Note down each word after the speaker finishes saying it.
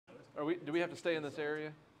Do we have to stay in this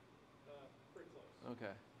area? Pretty close.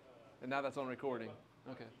 Okay. And now that's on recording.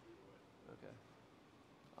 Okay. Okay.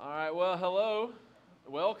 All right. Well, hello.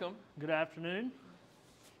 Welcome. Good afternoon.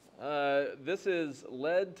 This is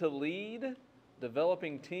Led to Lead,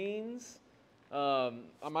 Developing Teens. My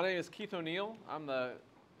name is Keith O'Neill. I'm the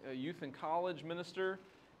youth and college minister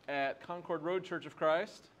at Concord Road Church of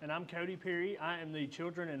Christ. And I'm Cody Peery. I am the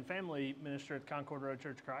children and family minister at Concord Road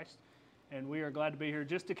Church of Christ. And we are glad to be here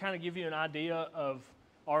just to kind of give you an idea of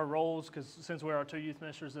our roles, because since we are two youth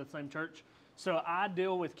ministers at the same church. So I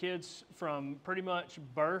deal with kids from pretty much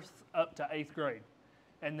birth up to 8th grade.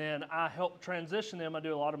 And then I help transition them. I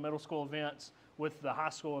do a lot of middle school events with the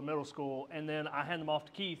high school and middle school. And then I hand them off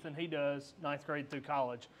to Keith, and he does 9th grade through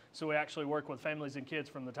college. So we actually work with families and kids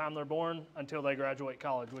from the time they're born until they graduate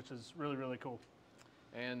college, which is really, really cool.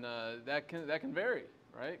 And that can vary,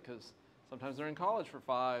 right? Because sometimes they're in college for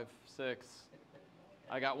 5, 6.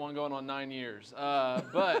 I got one going on 9 years.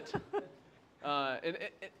 But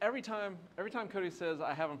every time Cody says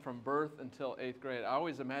I have them from birth until 8th grade, I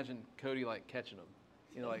always imagine Cody like catching them,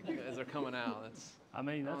 you know, like as they're coming out.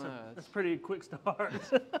 That's a pretty quick start.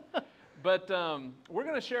 But we're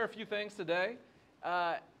going to share a few things today.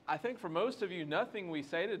 I think for most of you, nothing we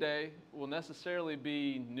say today will necessarily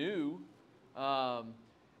be new.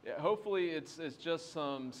 Hopefully, it's just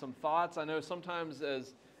some thoughts. I know sometimes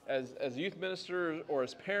as youth ministers or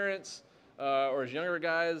as parents or as younger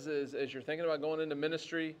guys, as you're thinking about going into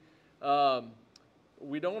ministry,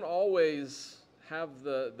 we don't always have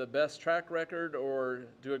the best track record or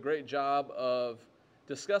do a great job of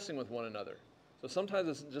discussing with one another. So sometimes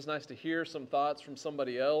it's just nice to hear some thoughts from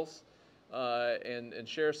somebody else and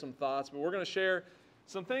share some thoughts. But we're going to share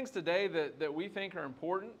some things today that we think are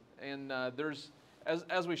important. And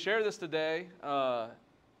as we share this today,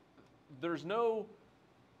 there's no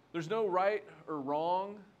right or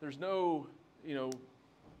wrong. There's no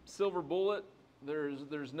silver bullet.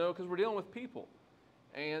 There's no, because we're dealing with people,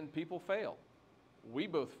 and people fail. We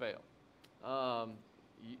both fail.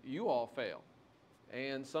 You all fail.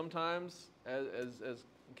 And sometimes as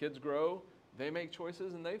kids grow, they make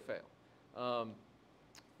choices and they fail.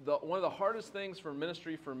 One of the hardest things for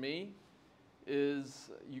ministry for me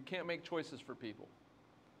is you can't make choices for people.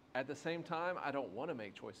 At the same time, I don't want to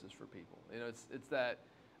make choices for people. It's that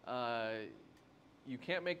you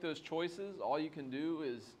can't make those choices. All you can do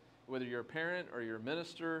is, whether you're a parent or you're a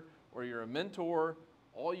minister or you're a mentor,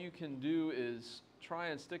 all you can do is try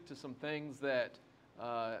and stick to some things that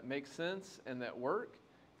make sense and that work.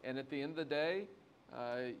 And at the end of the day,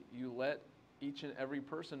 you let each and every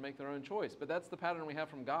person make their own choice. But that's the pattern we have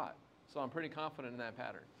from God. So I'm pretty confident in that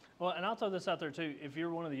pattern. Well, and I'll throw this out there too. If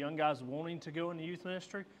you're one of the young guys wanting to go into youth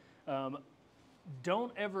ministry,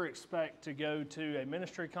 don't ever expect to go to a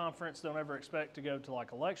ministry conference. Don't ever expect to go to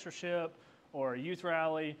like a lectureship or a youth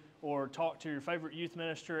rally or talk to your favorite youth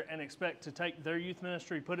minister and expect to take their youth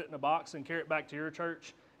ministry, put it in a box and carry it back to your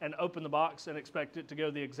church and open the box and expect it to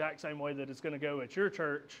go the exact same way that it's going to go at your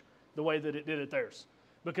church, the way that it did at theirs.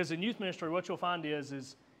 Because in youth ministry, what you'll find is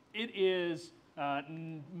it is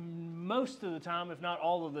most of the time, if not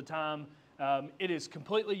all of the time, it is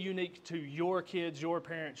completely unique to your kids, your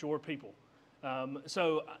parents, your people.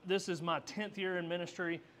 So this is my 10th year in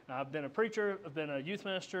ministry. I've been a preacher, I've been a youth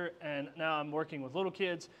minister, and now I'm working with little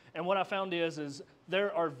kids. And what I found is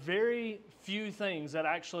there are very few things that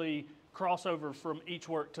actually cross over from each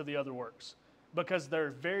work to the other works, because there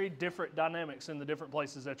are very different dynamics in the different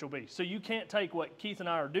places that you'll be. So you can't take what Keith and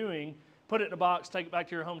I are doing, put it in a box, take it back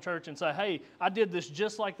to your home church and say, hey, I did this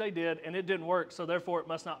just like they did and it didn't work, so therefore it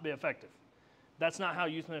must not be effective. That's not how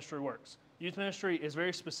youth ministry works. Youth ministry is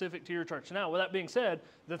very specific to your church. Now, with that being said,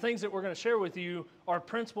 the things that we're going to share with you are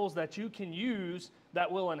principles that you can use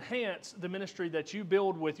that will enhance the ministry that you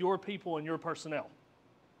build with your people and your personnel.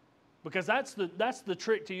 Because that's the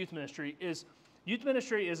trick to youth ministry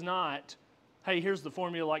is not, hey, here's the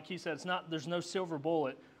formula, like he said. There's no silver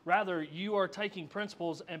bullet. Rather, you are taking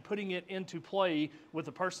principles and putting it into play with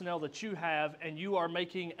the personnel that you have, and you are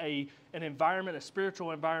making an environment, a spiritual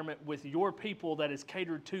environment with your people that is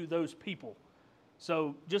catered to those people.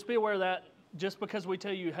 So just be aware of that. Just because we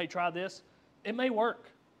tell you, hey, try this, it may work.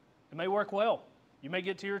 It may work well. You may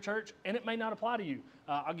get to your church, and it may not apply to you.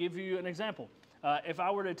 I'll give you an example. If I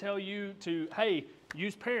were to tell you to, hey,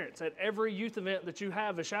 use parents at every youth event that you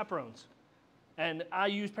have as chaperones, and I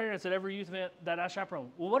use parents at every youth event that I chaperone.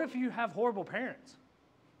 Well, what if you have horrible parents?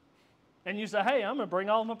 And you say, hey, I'm going to bring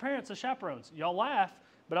all of my parents as chaperones. Y'all laugh,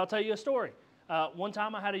 but I'll tell you a story. One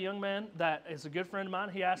time I had a young man that is a good friend of mine.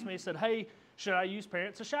 He asked me, he said, hey, should I use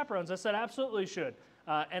parents as chaperones? I said, absolutely should.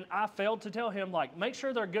 And I failed to tell him, like, make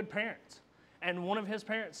sure they're good parents. and one of his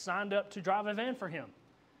parents signed up to drive a van for him.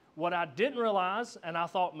 What I didn't realize, and I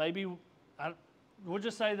thought maybe, we'll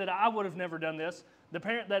just say that I would have never done this, the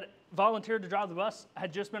parent that volunteered to drive the bus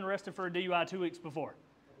had just been arrested for a DUI 2 weeks before.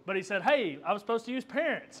 But he said, hey, I was supposed to use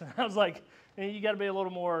parents. I was like, you got to be a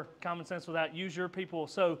little more common sense with that. Use your people.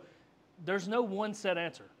 So there's no one set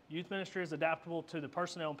answer. Youth ministry is adaptable to the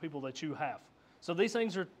personnel and people that you have. So these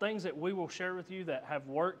things are things that we will share with you that have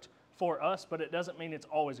worked for us, but it doesn't mean it's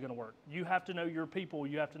always going to work. You have to know your people.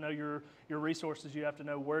 You have to know your resources. You have to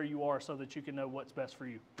know where you are so that you can know what's best for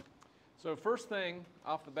you. So first thing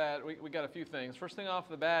off the bat, we got a few things. First thing off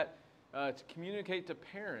the bat, to communicate to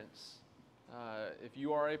parents. If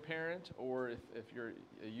you are a parent, or if you're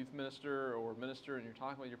a youth minister or minister and you're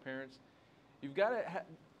talking with your parents, you've got to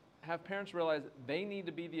have parents realize they need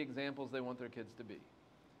to be the examples they want their kids to be.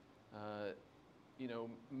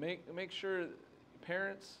 Make sure,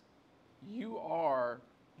 parents, you are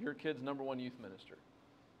your kid's number one youth minister.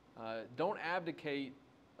 Don't abdicate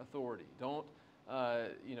authority. Don't,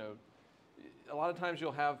 a lot of times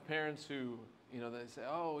you'll have parents who, they say,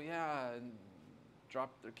 oh yeah, and drop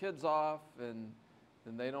their kids off and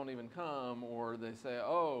then they don't even come, or they say,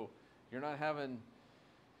 oh, you're not having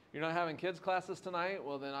kids classes tonight,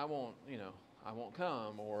 well then I won't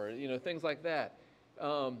come, or things like that.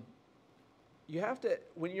 You have to,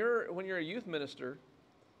 when you're a youth minister,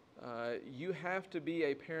 you have to be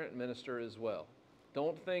a parent minister as well.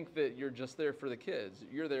 Don't think that you're just there for the kids.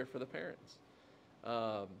 You're there for the parents.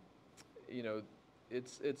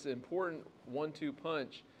 It's important 1-2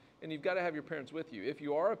 punch, and you've got to have your parents with you. If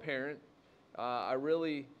you are a parent, for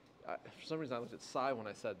some reason I looked at Cy when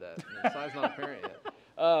I said that. Cy's not a parent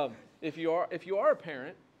yet. If you are a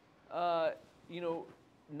parent, not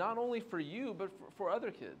only for you but for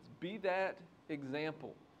other kids, be that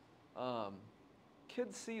example.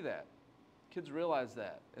 Kids see that. Kids realize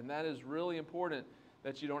that. And that is really important,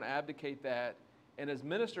 that you don't abdicate that. And as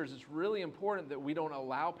ministers, it's really important that we don't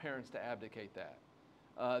allow parents to abdicate that.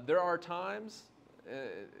 There are times,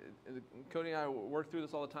 Cody and I work through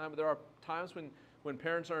this all the time, but there are times when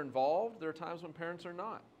parents are involved. There are times when parents are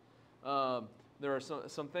not. There are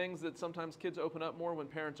some things that sometimes kids open up more when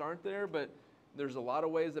parents aren't there, but there's a lot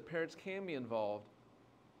of ways that parents can be involved.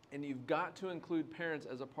 And you've got to include parents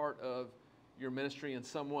as a part of your ministry in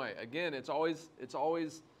some way. Again,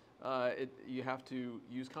 you have to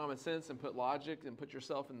use common sense and put logic and put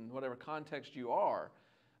yourself in whatever context you are.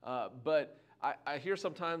 But I hear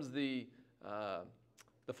sometimes the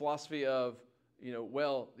philosophy of,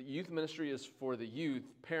 the youth ministry is for the youth,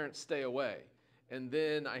 parents stay away. And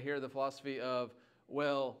then I hear the philosophy of,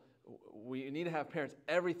 we need to have parents.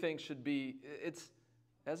 Everything should be,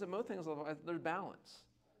 as in most things, there's balance.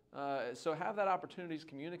 So have that opportunity to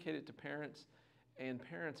communicate it to parents, and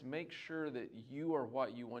parents, make sure that you are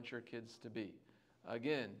what you want your kids to be.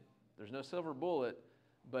 Again, there's no silver bullet,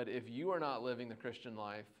 but if you are not living the Christian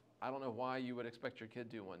life, I don't know why you would expect your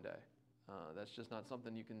kid to one day. That's just not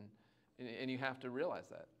something you can, and you have to realize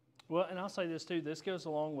that. Well, and I'll say this too, this goes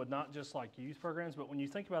along with not just like youth programs, but when you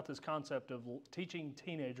think about this concept of teaching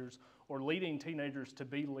teenagers or leading teenagers to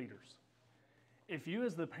be leaders, if you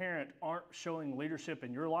as the parent aren't showing leadership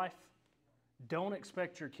in your life, don't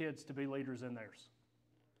expect your kids to be leaders in theirs.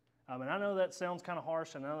 And I know that sounds kind of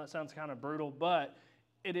harsh, and I know that sounds kind of brutal, but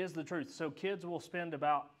it is the truth. So kids will spend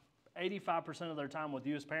about 85% of their time with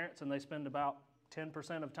you as parents, and they spend about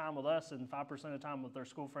 10% of time with us and 5% of time with their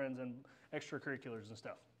school friends and extracurriculars and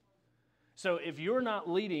stuff. So if you're not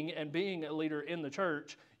leading and being a leader in the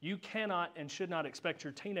church, you cannot and should not expect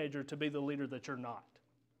your teenager to be the leader that you're not.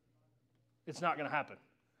 It's not going to happen.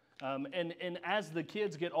 And as the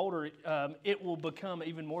kids get older, it will become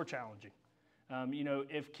even more challenging.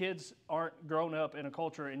 If kids aren't grown up in a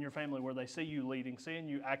culture in your family where they see you leading, seeing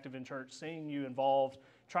you active in church, seeing you involved,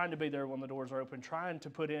 trying to be there when the doors are open, trying to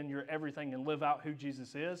put in your everything and live out who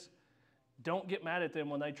Jesus is, don't get mad at them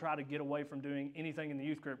when they try to get away from doing anything in the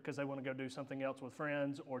youth group because they want to go do something else with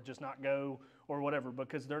friends or just not go or whatever,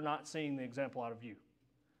 because they're not seeing the example out of you.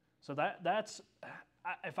 So that's,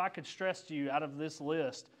 if I could stress to you out of this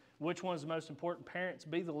list, which one is the most important? Parents,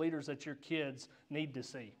 be the leaders that your kids need to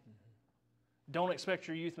see. Don't expect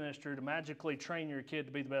your youth minister to magically train your kid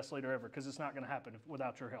to be the best leader ever, because it's not going to happen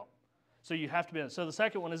without your help. So you have to be. So the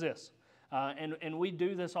second one is this, and we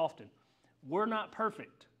do this often. We're not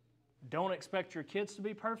perfect. Don't expect your kids to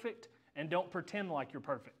be perfect, and don't pretend like you're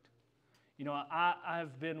perfect.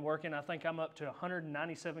 I've been working, I think I'm up to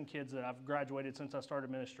 197 kids that I've graduated since I started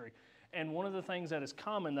ministry. And one of the things that is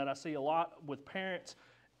common that I see a lot with parents,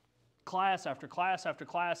 class after class after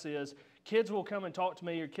class, is Kids will come and talk to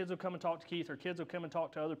me, or kids will come and talk to Keith, or kids will come and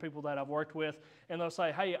talk to other people that I've worked with, and they'll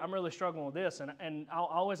say, hey, I'm really struggling with this. And I'll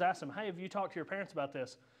always ask them, hey, have you talked to your parents about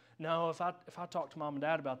this? No, if I talked to mom and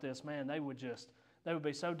dad about this, man, they would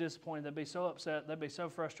be so disappointed. They'd be so upset. They'd be so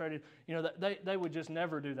frustrated. You know, they would just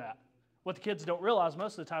never do that. What the kids don't realize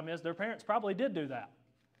most of the time is their parents probably did do that.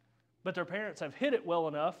 But their parents have hid it well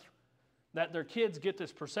enough that their kids get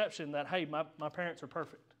this perception that, hey, my parents are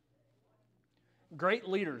perfect. Great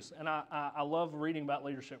leaders, and I love reading about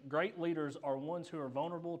leadership, great leaders are ones who are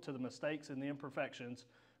vulnerable to the mistakes and the imperfections,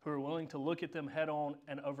 who are willing to look at them head on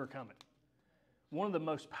and overcome it. One of the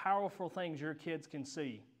most powerful things your kids can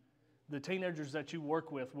see, the teenagers that you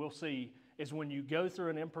work with will see, is when you go through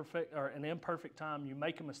an imperfect time, you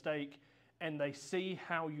make a mistake, and they see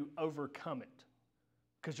how you overcome it.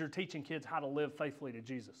 Because you're teaching kids how to live faithfully to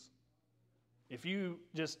Jesus. If you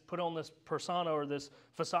just put on this persona or this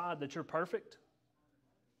facade that you're perfect,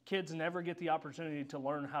 kids never get the opportunity to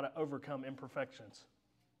learn how to overcome imperfections.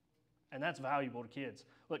 And that's valuable to kids.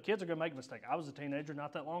 Look, kids are going to make a mistake. I was a teenager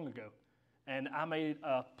not that long ago, and I made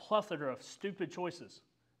a plethora of stupid choices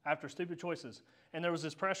after stupid choices. And there was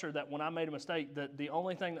this pressure that when I made a mistake, that the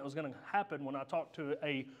only thing that was going to happen when I talked to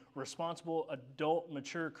a responsible, adult,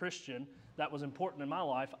 mature Christian that was important in my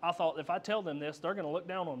life, I thought if I tell them this, they're going to look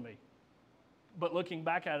down on me. But looking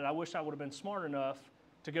back at it, I wish I would have been smart enough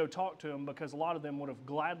to go talk to them, because a lot of them would have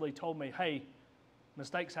gladly told me, hey,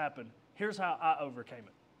 mistakes happen. Here's how I overcame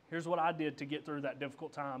it. Here's what I did to get through that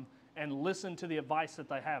difficult time, and listen to the advice that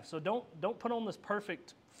they have. So don't put on this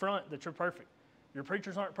perfect front that you're perfect. Your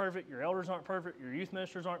preachers aren't perfect, your elders aren't perfect, your youth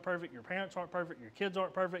ministers aren't perfect, your parents aren't perfect, your kids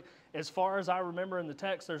aren't perfect. As far as I remember in the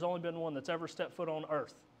text, there's only been one that's ever stepped foot on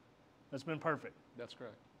earth that's been perfect. That's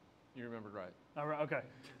correct. You remembered right. All right, okay.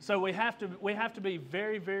 So we have to be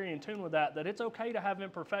very, very in tune with that it's okay to have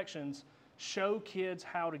imperfections. Show kids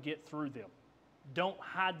how to get through them. Don't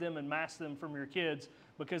hide them and mask them from your kids,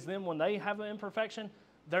 because then when they have an imperfection,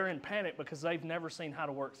 they're in panic because they've never seen how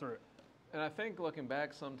to work through it. And I think looking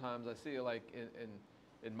back sometimes, I see like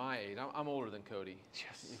in my age, I'm older than Cody,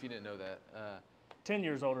 Yes. if you didn't know that. 10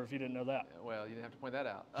 years older if you didn't know that. Well, you didn't have to point that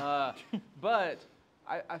out. But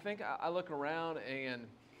I think I look around and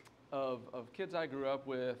of kids I grew up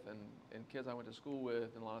with and kids I went to school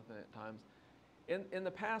with, and a lot of times, in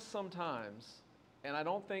the past sometimes, and I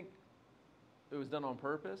don't think it was done on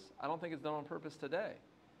purpose. I don't think it's done on purpose today.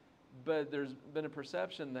 But there's been a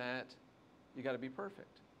perception that you got to be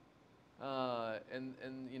perfect. And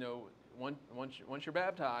you know, once you're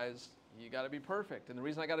baptized, you got to be perfect. And the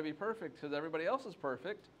reason I got to be perfect is because everybody else is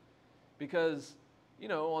perfect. Because, you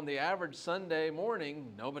know, on the average Sunday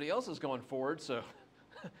morning, nobody else is going forward, so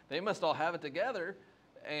they must all have it together.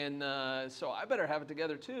 And so I better have it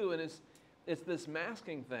together too. And it's this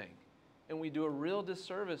masking thing, and we do a real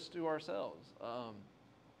disservice to ourselves.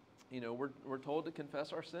 You know, we're told to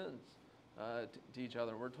confess our sins to each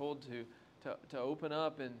other. We're told to open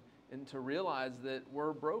up and to realize that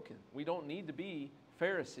we're broken. We don't need to be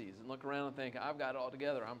Pharisees and look around and think, I've got it all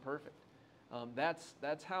together, I'm perfect.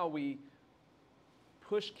 That's how we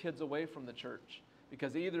push kids away from the church.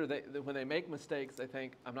 Because either when they make mistakes, they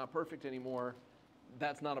think, I'm not perfect anymore,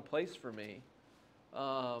 that's not a place for me.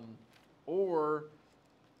 Or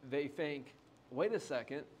they think, wait a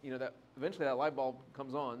second, you know, that eventually that light bulb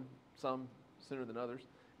comes on, some sooner than others,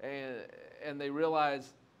 and they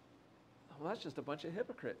realize, well, that's just a bunch of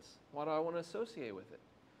hypocrites. Why do I want to associate with it?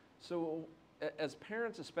 So as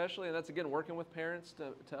parents especially, and that's again working with parents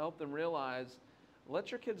to help them realize,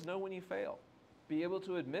 let your kids know when you fail. Be able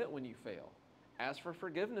to admit when you fail. Ask for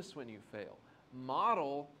forgiveness when you fail.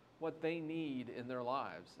 Model what they need in their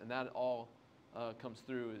lives. And that all comes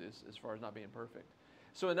through as far as not being perfect.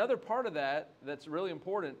 So another part of that that's really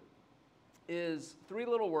important is 3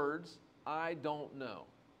 little words, I don't know.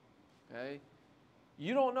 Okay?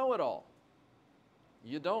 You don't know it all.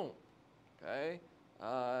 You don't. Okay?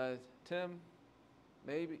 Tim,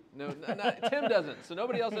 maybe? No, Tim doesn't. So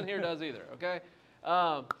nobody else in here does either. Okay?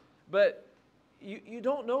 But you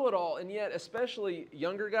don't know it all, and yet especially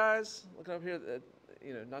younger guys, looking up here,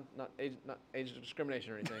 you know, not age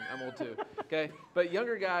discrimination or anything. I'm old too. Okay? But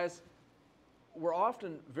younger guys, we're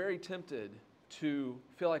often very tempted to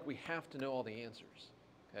feel like we have to know all the answers.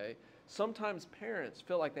 Okay? Sometimes parents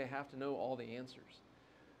feel like they have to know all the answers.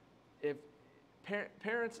 If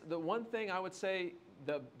parents, the one thing I would say,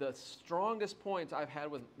 the strongest points I've had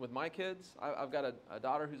with my kids, I've got a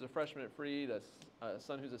daughter who's a freshman at Freed, a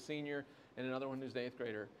son who's a senior, and another one who's an 8th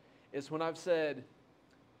grader, is when I've said,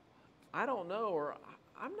 I don't know, or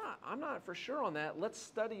I'm not for sure on that, let's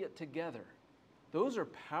study it together. Those are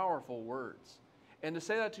powerful words. And to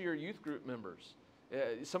say that to your youth group members,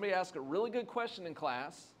 Somebody asks a really good question in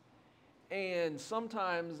class, and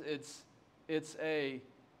sometimes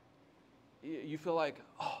you feel like,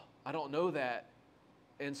 oh, I don't know that,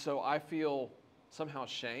 and so I feel somehow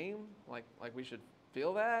shame, like we should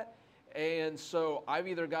feel that, and so I've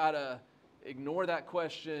either got to ignore that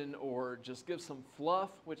question or just give some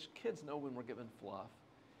fluff, which kids know when we're giving fluff.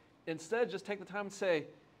 Instead, just take the time and say,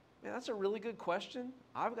 man, that's a really good question.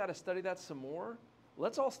 I've got to study that some more.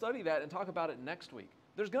 Let's all study that and talk about it next week.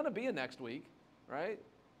 There's going to be a next week, right?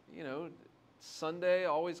 You know, Sunday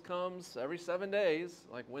always comes every 7 days,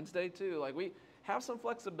 like Wednesday too. Like, we have some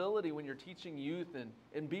flexibility when you're teaching youth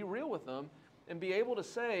and be real with them and be able to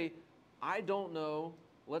say, I don't know,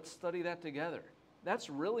 let's study that together. That's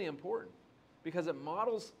really important because it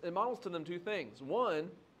models to them two things. One,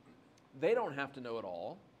 they don't have to know it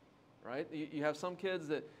all, right? You have some kids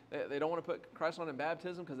that they don't want to put Christ on in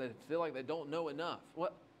baptism because they feel like they don't know enough.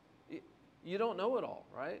 What? You don't know it all,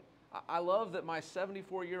 right? I love that my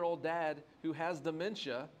 74-year-old dad who has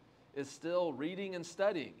dementia is still reading and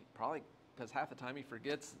studying, probably because half the time he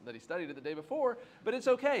forgets that he studied it the day before, but it's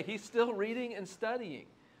okay. He's still reading and studying.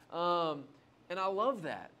 And I love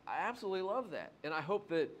that. I absolutely love that. And I hope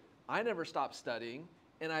that I never stop studying.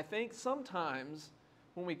 And I think sometimes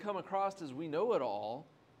when we come across as we know it all,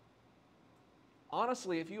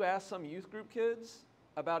 honestly, if you ask some youth group kids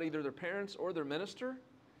about either their parents or their minister,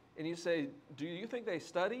 and you say, do you think they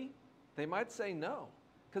study? They might say no,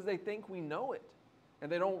 because they think we know it.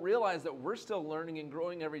 And they don't realize that we're still learning and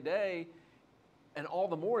growing every day, and all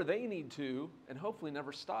the more they need to, and hopefully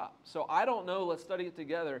never stop. So I don't know, let's study it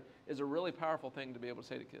together is a really powerful thing to be able to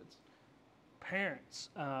say to kids. Parents,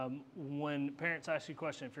 when parents ask you a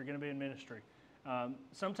question, if you're going to be in ministry,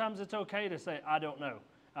 sometimes it's okay to say, I don't know.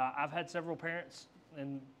 I've had several parents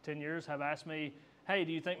in 10 years have asked me, hey,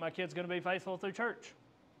 do you think my kid's going to be faithful through church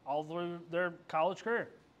all through their college career?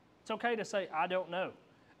 It's okay to say, I don't know.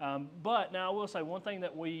 But now I will say one thing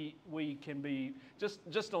that we can be...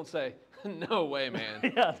 Just don't say, no way,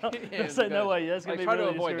 man. Yeah, don't say no way. That's going to be try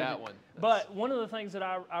really to avoid discouraging. that one. But one of the things that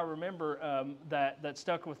I remember that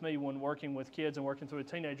stuck with me when working with kids and working through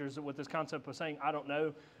teenagers with this concept of saying, I don't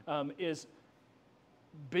know, is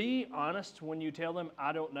be honest when you tell them,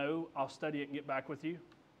 I don't know, I'll study it and get back with you.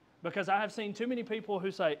 Because I have seen too many people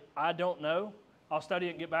who say, I don't know, I'll study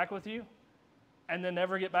it and get back with you, and then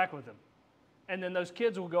never get back with them. And then those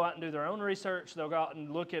kids will go out and do their own research. They'll go out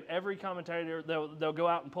and look at every commentator. They'll go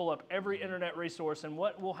out and pull up every internet resource. And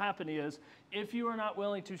what will happen is, if you are not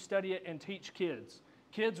willing to study it and teach kids,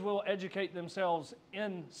 kids will educate themselves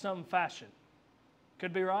in some fashion.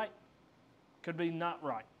 Could be right, could be not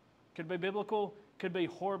right. Could be biblical, could be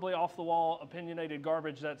horribly off the wall, opinionated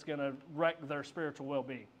garbage that's going to wreck their spiritual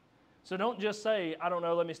well-being. So don't just say, I don't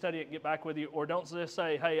know, let me study it and get back with you. Or don't just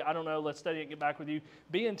say, hey, I don't know, let's study it and get back with you.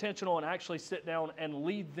 Be intentional and actually sit down and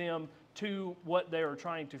lead them to what they are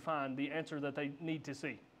trying to find, the answer that they need to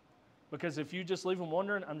see. Because if you just leave them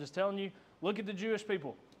wondering, I'm just telling you, look at the Jewish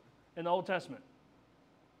people in the Old Testament.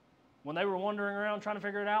 When they were wandering around trying to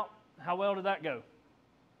figure it out, how well did that go?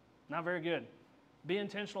 Not very good. Be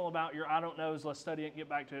intentional about your I don't knows, let's study it and get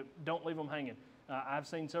back to it. Don't leave them hanging. I've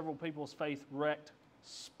seen several people's faith wrecked,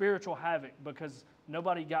 spiritual havoc, because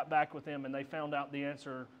nobody got back with them and they found out the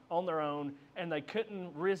answer on their own, and they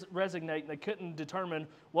couldn't resonate, they couldn't determine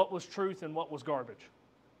what was truth and what was garbage.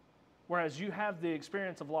 Whereas you have the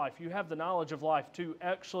experience of life, you have the knowledge of life to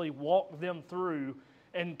actually walk them through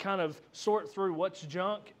and kind of sort through what's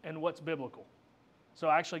junk and what's biblical. So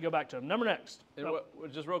I actually go back to them. Number next. And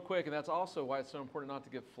just real quick, and that's also why it's so important not to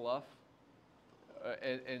give fluff,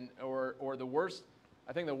 or the worst.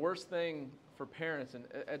 I think the worst thing for parents, and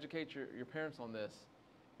educate your parents on this,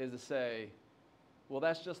 is to say, well,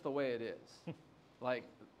 that's just the way it is. Like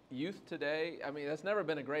youth today, I mean, that's never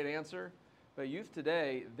been a great answer, but youth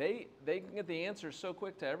today, they can get the answers so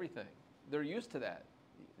quick to everything. They're used to that.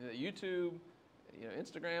 YouTube,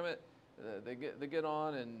 Instagram it. They get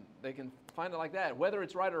on and they can find it like that. Whether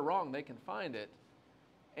it's right or wrong, they can find it.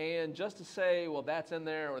 And just to say, well, that's in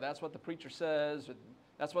there, or that's what the preacher says, or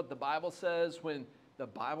that's what the Bible says, when the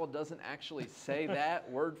Bible doesn't actually say that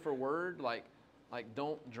word for word, like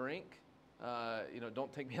don't drink.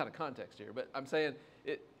 Don't take me out of context here, but I'm saying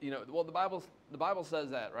it. Well, the Bible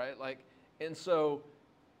says that, right? And so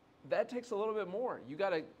that takes a little bit more. You got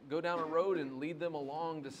to go down a road and lead them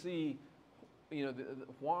along to see,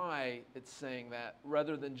 why it's saying that,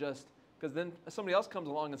 rather than just, because then somebody else comes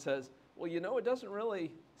along and says, well, it doesn't really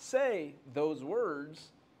say those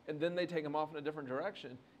words, and then they take them off in a different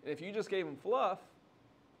direction. And if you just gave them fluff,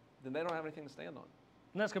 then they don't have anything to stand on.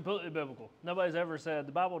 And that's completely biblical. Nobody's ever said,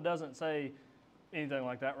 the Bible doesn't say anything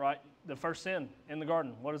like that, right? The first sin in the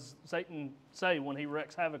garden. What does Satan say when he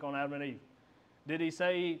wreaks havoc on Adam and Eve? Did he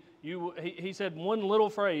say he said one little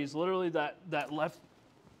phrase, literally that left.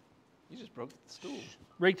 You just broke the stool.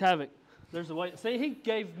 Wreaked havoc. There's a way. See, he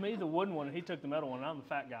gave me the wooden one and he took the metal one, and I'm the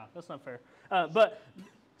fat guy. That's not fair. But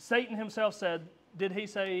Satan himself said, did he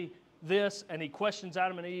say this? And he questions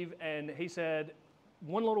Adam and Eve, and he said,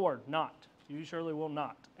 one little word, not. You surely will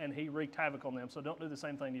not. And he wreaked havoc on them. So don't do the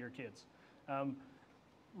same thing to your kids.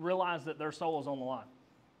 Realize that their soul is on the line.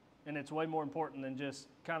 And it's way more important than just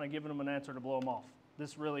kind of giving them an answer to blow them off.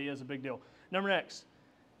 This really is a big deal. Number next,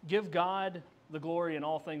 give God the glory in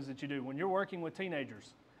all things that you do. When you're working with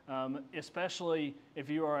teenagers, especially if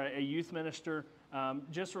you are a youth minister,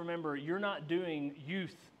 just remember you're not doing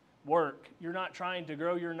youth work. You're not trying to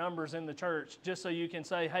grow your numbers in the church just so you can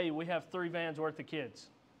say, hey, we have 3 vans worth of kids.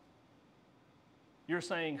 You're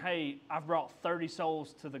saying, hey, I've brought 30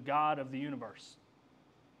 souls to the God of the universe.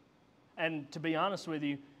 And to be honest with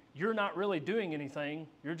you, you're not really doing anything.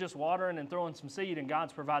 You're just watering and throwing some seed, and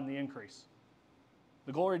God's providing the increase.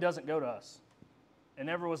 The glory doesn't go to us. It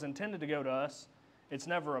never was intended to go to us. It's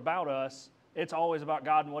never about us. It's always about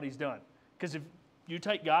God and what He's done. Because if you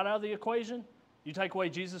take God out of the equation, you take away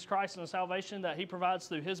Jesus Christ and the salvation that He provides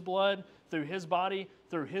through His blood, through His body,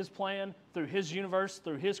 through His plan, through His universe,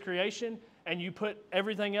 through His creation, and you put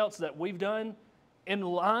everything else that we've done in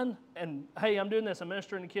line, and hey, I'm doing this, I'm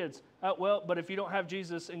ministering to kids. Well, but if you don't have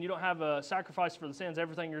Jesus and you don't have a sacrifice for the sins,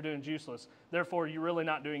 everything you're doing is useless. Therefore, you're really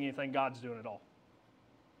not doing anything God's doing at all.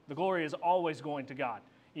 The glory is always going to God.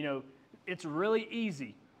 You know, it's really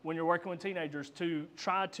easy when you're working with teenagers to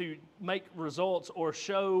try to make results or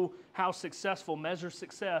show how successful, measure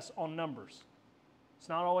success on numbers. It's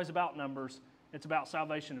not always about numbers. It's about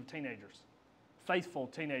salvation of teenagers, faithful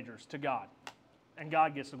teenagers to God. And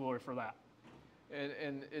God gets the glory for that.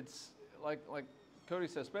 And it's like Cody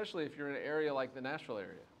said, especially if you're in an area like the Nashville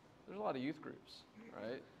area, there's a lot of youth groups,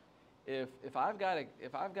 right? If I've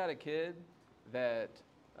got a kid that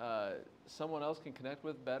someone else can connect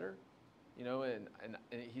with better, you know, and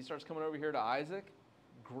he starts coming over here to Isaac,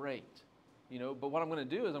 great, you know. But what I'm going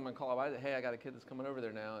to do is I'm going to call up Isaac. Hey, I got a kid that's coming over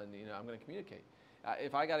there now, and you know, I'm going to communicate.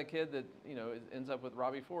 If I got a kid that you know ends up with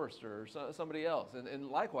Robbie Forrester or somebody else, and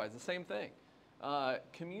likewise the same thing,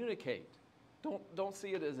 communicate. Don't see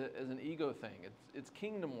it as an ego thing. It's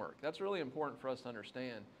kingdom work. That's really important for us to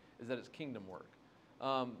understand, is that it's kingdom work.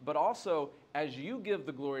 But also, as you give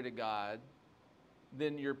the glory to God,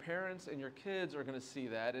 then your parents and your kids are going to see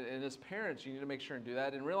that. And as parents, you need to make sure and do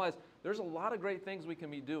that and realize there's a lot of great things we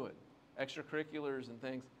can be doing, extracurriculars and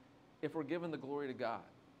things, if we're giving the glory to God.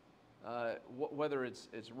 Whether it's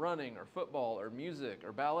running or football or music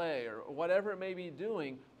or ballet or whatever it may be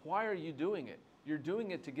doing, why are you doing it? You're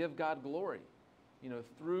doing it to give God glory, you know,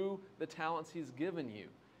 through the talents He's given you.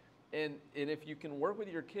 And if you can work with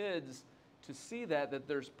your kids to see that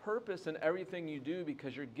there's purpose in everything you do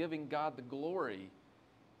because you're giving God the glory,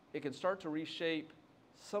 it can start to reshape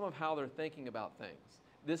some of how they're thinking about things.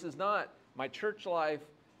 This is not my church life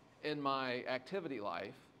and my activity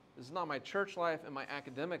life. This is not my church life and my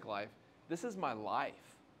academic life. This is my life.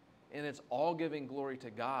 And it's all giving glory to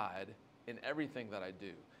God in everything that I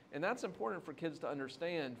do. And that's important for kids to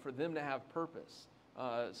understand, for them to have purpose.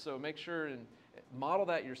 So make sure and model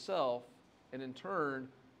that yourself, and in turn,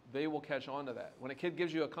 they will catch on to that. When a kid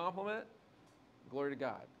gives you a compliment, glory to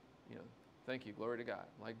God. You know, thank you, glory to God.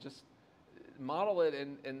 Like, just model it,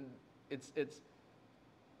 and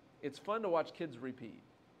it's fun to watch kids repeat.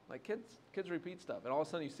 Like, kids repeat stuff, and all of a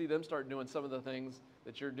sudden you see them start doing some of the things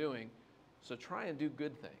that you're doing. So try and do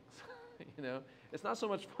good things. You know, it's not so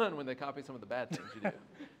much fun when they copy some of the bad things you do.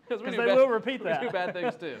 Because they will repeat that. We do bad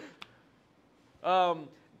things too.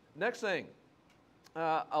 Next thing,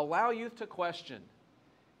 allow youth to question.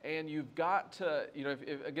 And you've got to, you know,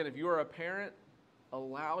 if you are a parent,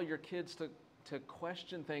 allow your kids to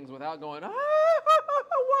question things without going, whoa,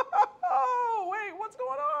 wait, what's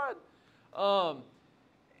going on?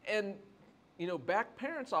 And, you know, back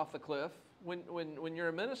parents off the cliff when you're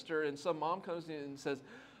a minister and some mom comes in and says,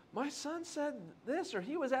 my son said this, or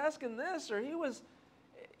he was asking this, or he was,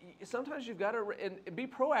 sometimes you've got to and be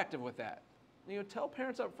proactive with that. You know, tell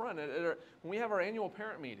parents up front. When we have our annual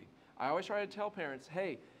parent meeting, I always try to tell parents,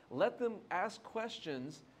 hey, let them ask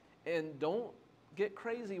questions and don't get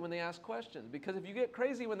crazy when they ask questions. Because if you get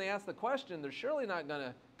crazy when they ask the question, they're surely not going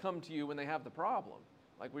to come to you when they have the problem,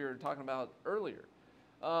 like we were talking about earlier.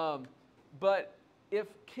 But if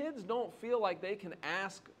kids don't feel like they can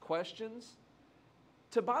ask questions,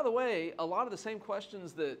 by the way, a lot of the same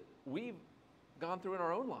questions that we've gone through in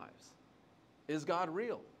our own lives. Is God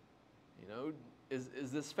real? You know,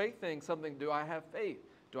 is this faith thing something? Do I have faith?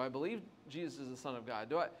 Do I believe Jesus is the Son of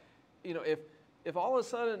God? If all of a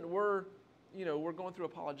sudden we're going through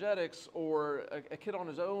apologetics, or a kid on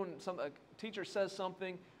his own, a teacher says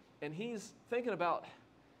something, and he's thinking about,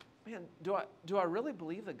 man, do I really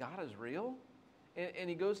believe that God is real? And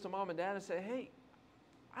he goes to mom and dad and say, hey,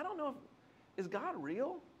 I don't know, is God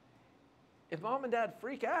real? If mom and dad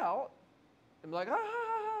freak out and be like,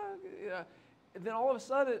 and then all of a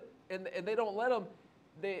sudden, and they don't let them,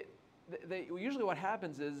 they usually what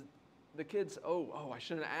happens is the kids, I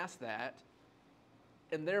shouldn't have asked that,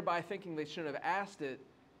 and thereby thinking they shouldn't have asked it,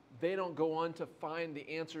 they don't go on to find the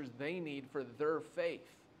answers they need for their faith.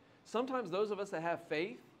 Sometimes those of us that have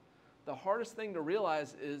faith, the hardest thing to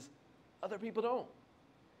realize is other people don't.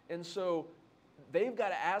 And so they've got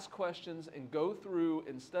to ask questions and go through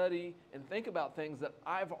and study and think about things that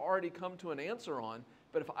I've already come to an answer on.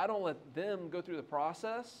 But if I don't let them go through the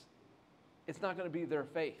process, it's not going to be their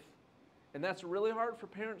faith. And that's really hard for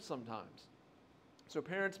parents sometimes. So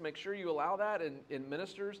parents, make sure you allow that. In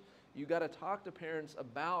ministers, you got to talk to parents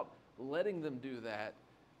about letting them do that,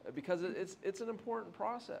 because it's an important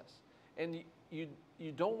process. And you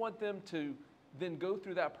don't want them to then go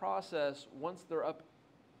through that process once they're up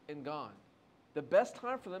and gone. The best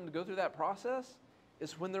time for them to go through that process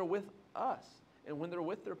is when they're with us, and when they're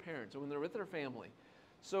with their parents, or when they're with their family.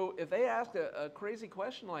 So if they ask a crazy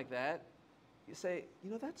question like that, you say,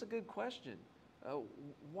 that's a good question. Turn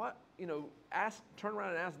around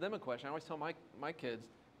and ask them a question. I always tell my kids,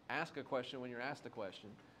 ask a question when you're asked a question.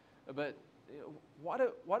 But what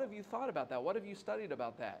have you thought about that? What have you studied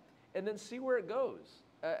about that? And then see where it goes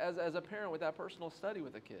as a parent with that personal study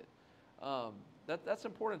with a kid. That's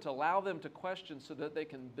important, to allow them to question so that they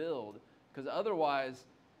can build, because otherwise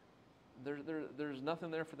there's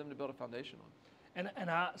nothing there for them to build a foundation on.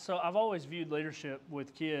 So I've always viewed leadership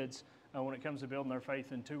with kids when it comes to building their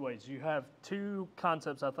faith in two ways. You have two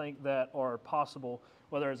concepts, I think, that are possible,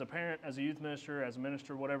 whether as a parent, as a youth minister, as a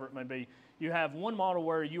minister, whatever it may be. You have one model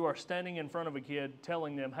where you are standing in front of a kid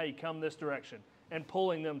telling them, hey, come this direction, and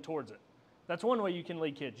pulling them towards it. That's one way you can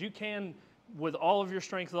lead kids. You can, with all of your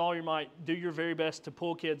strength, with all your might, do your very best to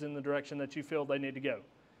pull kids in the direction that you feel they need to go.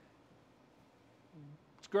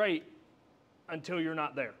 It's great until you're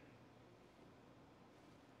not there.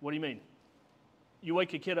 What do you mean? You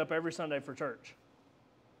wake a kid up every Sunday for church.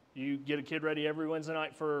 You get a kid ready every Wednesday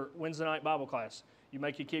night for Wednesday night Bible class. You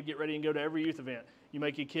make a kid get ready and go to every youth event. You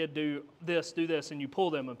make a kid do this, and you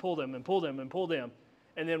pull them and pull them and pull them and pull them.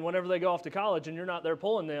 And then whenever they go off to college and you're not there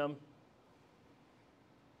pulling them,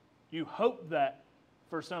 you hope that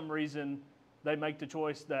for some reason they make the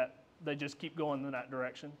choice that they just keep going in that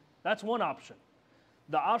direction. That's one option.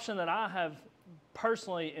 The option that I have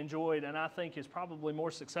personally enjoyed, and I think is probably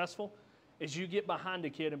more successful, is you get behind a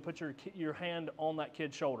kid and put your hand on that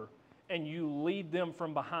kid's shoulder, and you lead them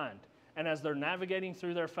from behind. And as they're navigating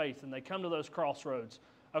through their faith and they come to those crossroads,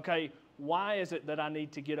 okay, why is it that I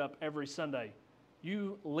need to get up every Sunday?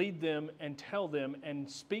 You lead them and tell them and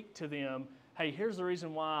speak to them, hey, here's the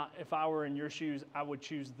reason why, if I were in your shoes, I would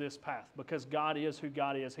choose this path, because God is who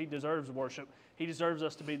God is. He deserves worship. He deserves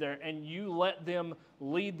us to be there. And you let them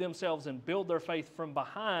lead themselves and build their faith from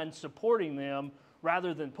behind, supporting them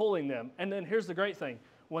rather than pulling them. And then here's the great thing.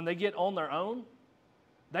 When they get on their own,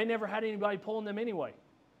 they never had anybody pulling them anyway.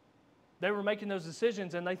 They were making those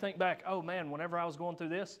decisions, and they think back, oh man, whenever I was going through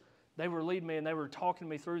this, they were leading me and they were talking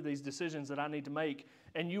me through these decisions that I need to make.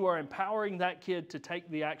 And you are empowering that kid to take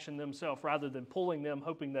the action themselves rather than pulling them,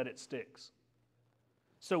 hoping that it sticks.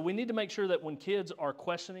 So we need to make sure that when kids are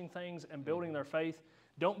questioning things and building their faith,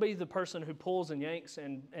 don't be the person who pulls and yanks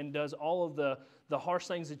and does all of the harsh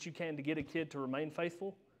things that you can to get a kid to remain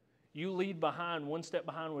faithful. You lead behind, one step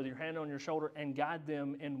behind, with your hand on your shoulder, and guide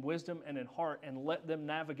them in wisdom and in heart, and let them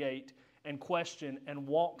navigate and question and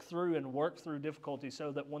walk through and work through difficulties,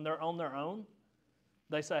 so that when they're on their own,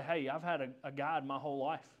 they say, hey, I've had a guide my whole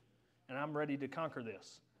life, and I'm ready to conquer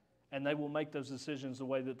this. And they will make those decisions the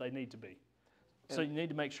way that they need to be. So you need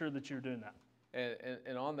to make sure that you're doing that.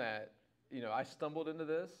 And on that, I stumbled into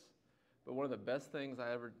this, but one of the best things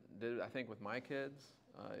I ever did, I think, with my kids,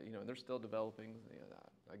 they're still developing.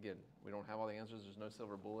 Again, we don't have all the answers. There's no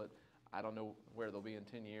silver bullet. I don't know where they'll be in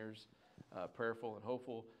 10 years, prayerful and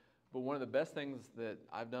hopeful. But one of the best things that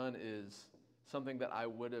I've done is something that I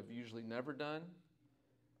would have usually never done,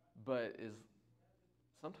 but is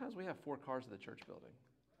sometimes we have 4 cars at the church building.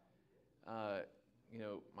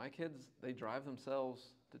 My kids, they drive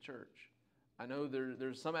themselves to church. I know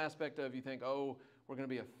there's some aspect of, you think, oh, we're going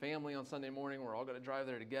to be a family on Sunday morning. We're all going to drive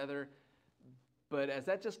there together. But as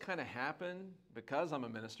that just kind of happened, because I'm a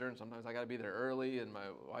minister and sometimes I got to be there early and my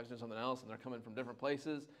wife's doing something else and they're coming from different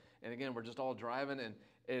places. And again, we're just all driving.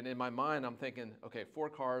 And in my mind, I'm thinking, okay, 4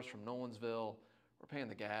 cars from Nolensville, we're paying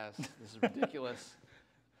the gas. This is ridiculous.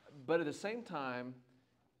 But at the same time,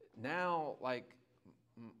 now, like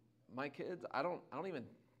my kids, I don't even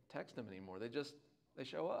text them anymore. They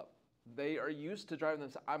show up. They are used to driving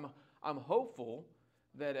themselves. I'm hopeful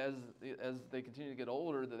that as they continue to get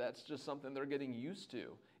older, that's just something they're getting used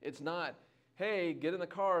to. It's not, hey, get in the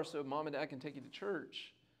car so mom and dad can take you to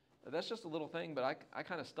church. That's just a little thing, but I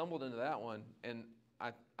kind of stumbled into that one, and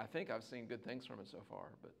I think I've seen good things from it so far.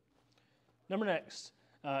 But Number next,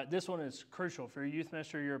 this one is crucial. If you're a youth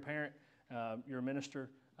minister, you're a parent, you're a minister,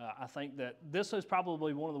 I think that this is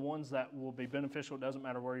probably one of the ones that will be beneficial. It doesn't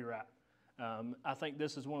matter where you're at. I think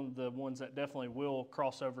this is one of the ones that definitely will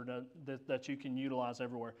cross over that you can utilize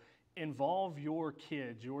everywhere. Involve your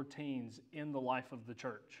kids, your teens in the life of the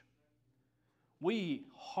church. We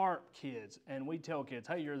harp kids and we tell kids,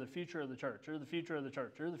 hey, you're the future of the church. You're the future of the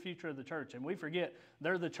church. You're the future of the church. And we forget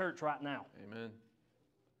they're the church right now. Amen.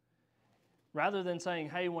 Rather than saying,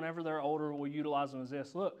 hey, whenever they're older, we'll utilize them as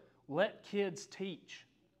this. Look, let kids teach.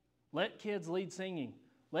 Let kids lead singing.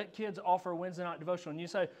 Let kids offer Wednesday night devotional. And you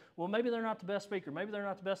say, well, maybe they're not the best speaker. Maybe they're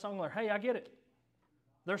not the best songwriter. Hey, I get it.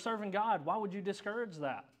 They're serving God. Why would you discourage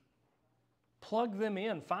that? Plug them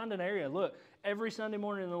in. Find an area. Look, every Sunday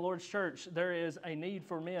morning in the Lord's church, there is a need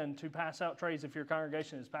for men to pass out trays if your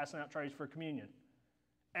congregation is passing out trays for communion.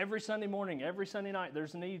 Every Sunday morning, every Sunday night,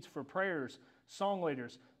 there's needs for prayers, song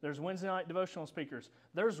leaders. There's Wednesday night devotional speakers.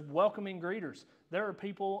 There's welcoming greeters. There are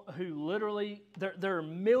people who literally, there are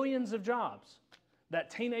millions of jobs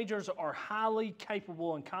that teenagers are highly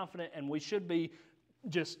capable and confident, and we should be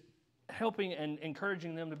just helping and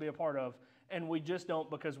encouraging them to be a part of, and we just don't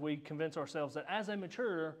because we convince ourselves that as they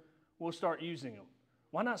mature, we'll start using them.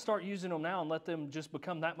 Why not start using them now and let them just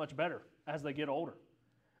become that much better as they get older?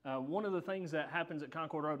 One of the things that happens at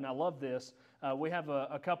Concord Road, and I love this, we have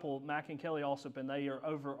a couple, Mac and Kelly Alsop, and they are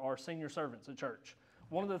over our senior servants at church.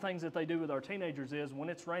 One of the things that they do with our teenagers is when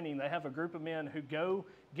it's raining, they have a group of men who go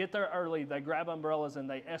get there early, they grab umbrellas, and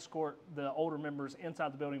they escort the older members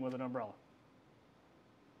inside the building with an umbrella.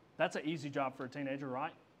 That's an easy job for a teenager,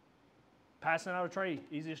 right? Passing out a tray,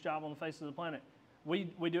 easiest job on the face of the planet. We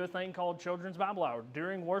do a thing called Children's Bible Hour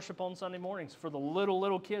during worship on Sunday mornings for the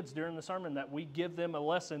little kids during the sermon, that we give them a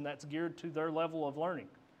lesson that's geared to their level of learning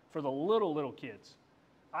for the little kids.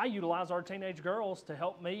 I utilize our teenage girls to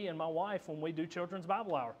help me and my wife when we do Children's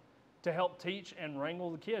Bible Hour, to help teach and wrangle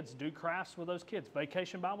the kids, do crafts with those kids.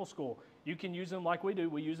 Vacation Bible School, you can use them like we do.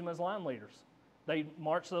 We use them as line leaders. They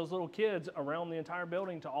march those little kids around the entire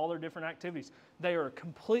building to all their different activities. They are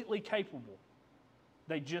completely capable.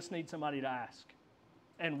 They just need somebody to ask.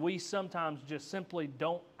 And we sometimes just simply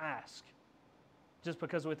don't ask just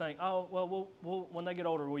because we think, oh, well, we'll when they get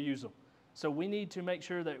older, we'll use them. So we need to make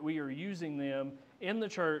sure that we are using them in the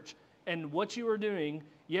church. And what you are doing,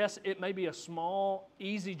 yes, it may be a small,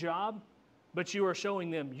 easy job, but you are showing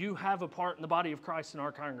them you have a part in the body of Christ in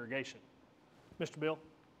our congregation. Mr. Bill?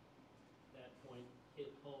 That point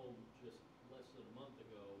hit home just less than a month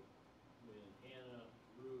ago when Hannah,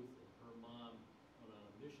 Ruth, and her mom went on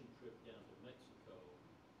a mission trip down to Mexico.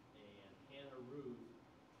 And Hannah Ruth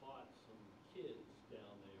taught some kids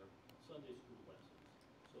down there Sunday school lessons.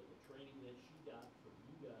 So the training that she got from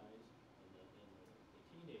you guys and the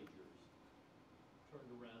teenagers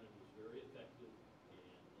turned around and was very effective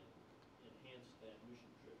and enhanced that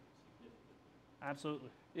mission trip significantly.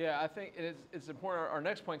 Absolutely. Yeah, I think it's important. Our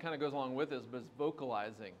next point kind of goes along with this, but it's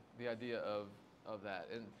vocalizing the idea of that.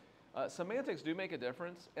 And semantics do make a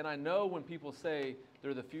difference. And I know when people say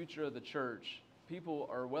they're the future of the church, people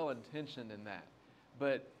are well-intentioned in that.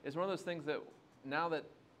 But it's one of those things that now that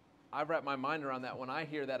I've wrapped my mind around that, when I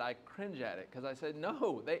hear that, I cringe at it because I said,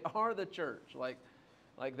 no, they are the church. Like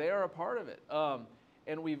they are a part of it.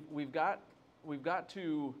 And we've got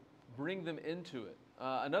to bring them into it.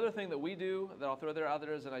 Another thing that we do that I'll throw out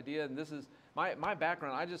there as an idea, and this is my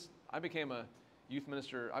background. I became a youth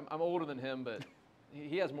minister. I'm older than him, but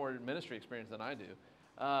he has more ministry experience than I do.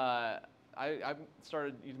 I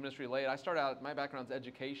started youth ministry late. I started out, my background's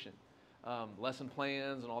education, lesson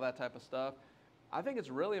plans and all that type of stuff. I think it's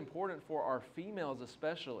really important for our females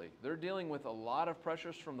especially. They're dealing with a lot of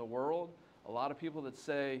pressures from the world, a lot of people that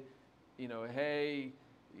say, hey,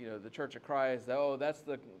 the Church of Christ, oh, that's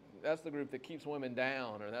the group that keeps women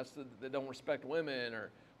down, or that don't respect women,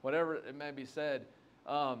 or whatever it may be said.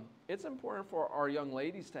 It's important for our young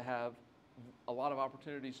ladies to have a lot of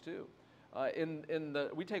opportunities too.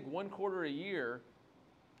 We take one quarter a year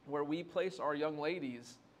where we place our young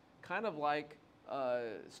ladies kind of like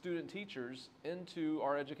student teachers into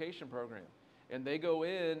our education program. And they go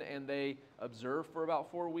in and they observe for about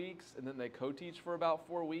 4 weeks, and then they co-teach for about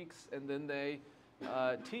 4 weeks, and then they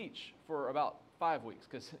teach for about 5 weeks,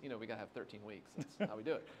 because we got to have 13 weeks. That's how we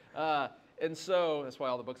do it. And so that's why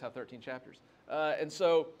all the books have 13 chapters. And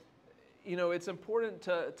so, it's important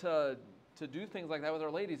to do things like that with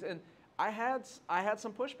our ladies. And I had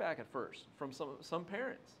some pushback at first from some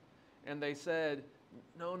parents, and they said,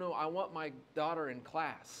 no, I want my daughter in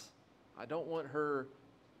class. I don't want her,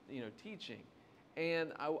 teaching.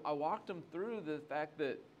 And I walked them through the fact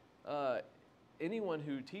that anyone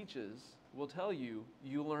who teaches will tell you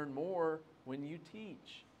learn more when you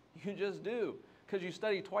teach. You just do, because you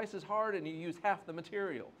study twice as hard and you use half the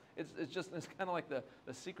material. It's kind of like the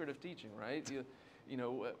secret of teaching, right?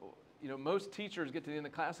 Most teachers get to the end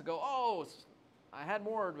of the class and go, oh, I had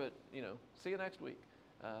more, but see you next week.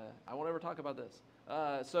 I won't ever talk about this.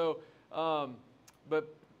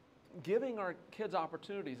 But giving our kids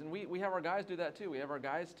opportunities, and we have our guys do that too. We have our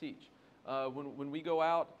guys teach. When we go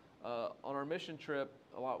out on our mission trip,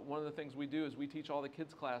 one of the things we do is we teach all the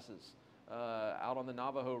kids classes out on the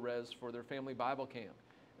Navajo res for their family Bible camp.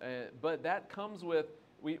 But that comes with,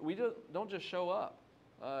 we don't just show up.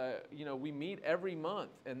 We meet every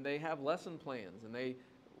month, and they have lesson plans, and they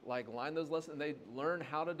line those lessons, and they learn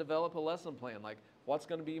how to develop a lesson plan, like what's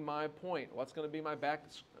going to be my point, what's going to be my back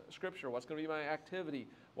scripture, what's going to be my activity,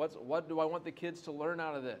 what do I want the kids to learn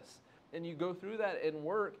out of this? And you go through that and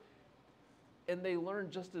work, and they learn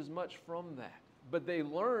just as much from that. But they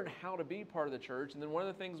learn how to be part of the church. And then one of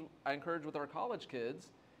the things I encourage with our college kids,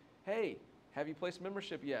 hey, have you placed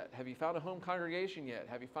membership yet? Have you found a home congregation yet?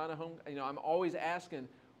 Have you found a home? I'm always asking,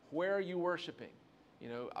 where are you worshiping?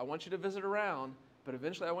 I want you to visit around, but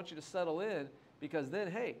eventually I want you to settle in, because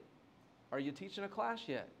then, hey, are you teaching a class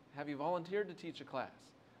yet? Have you volunteered to teach a class?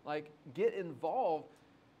 Get involved,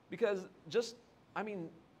 because being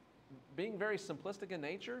very simplistic in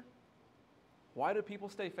nature, why do people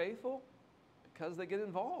stay faithful? Because they get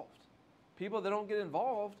involved. People that don't get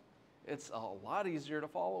involved, it's a lot easier to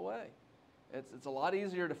fall away. It's a lot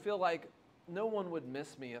easier to feel like no one would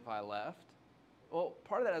miss me if I left. Well,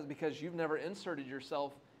 part of that is because you've never inserted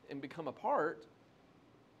yourself and become a part.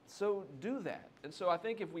 So do that. And so I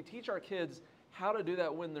think if we teach our kids how to do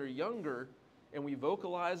that when they're younger, and we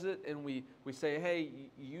vocalize it, and we say, hey,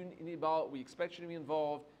 you need involved, we expect you to be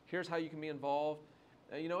involved, here's how you can be involved.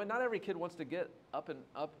 And not every kid wants to get up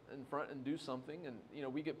in front and do something,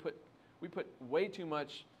 and we put way too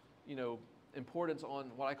much importance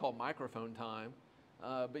on what I call microphone time.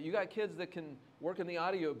 But you got kids that can work in the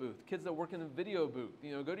audio booth, kids that work in the video booth.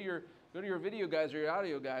 Go to your video guys or your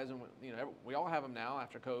audio guys, and we all have them now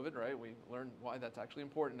after COVID, right? We learned why that's actually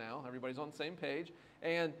important now. Everybody's on the same page.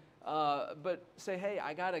 And but say, hey,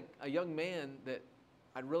 I got a young man that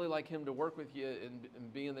I'd really like him to work with you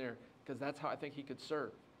and be in there, because that's how I think he could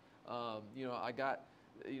serve. I got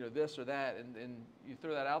this or that, and you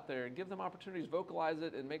throw that out there and give them opportunities, vocalize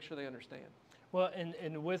it, and make sure they understand. Well,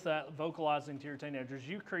 and with that, vocalizing to your teenagers,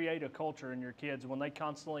 you create a culture in your kids when they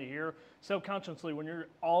constantly hear, subconsciously, when you're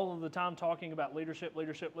all of the time talking about leadership,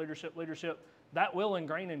 that will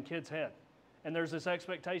ingrain in kids' head. And there's this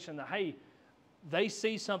expectation that, hey, they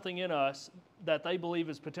see something in us that they believe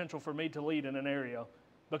is potential for me to lead in an area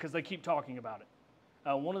because they keep talking about it.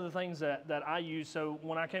 One of the things that I use, so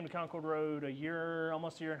when I came to Concord Road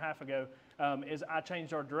almost a year and a half ago, is I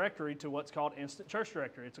changed our directory to what's called Instant Church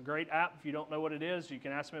Directory. It's a great app. If you don't know what it is, you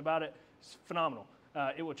can ask me about it. It's phenomenal.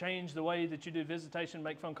 It will change the way that you do visitation,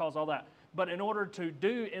 make phone calls, all that. But in order to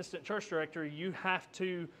do Instant Church Directory, you have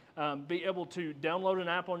to be able to download an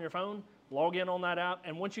app on your phone, log in on that app,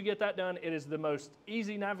 and once you get that done, it is the most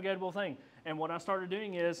easy navigatable thing. And what I started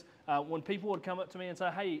doing is when people would come up to me and say,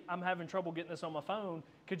 hey, I'm having trouble getting this on my phone,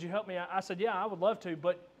 could you help me? I said, yeah, I would love to,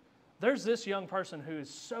 but there's this young person who is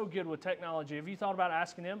so good with technology. Have you thought about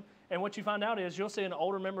asking him? And what you find out is you'll see an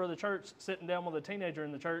older member of the church sitting down with a teenager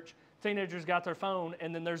in the church. Teenager's got their phone,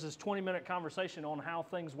 and then there's this 20-minute conversation on how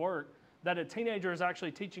things work that a teenager is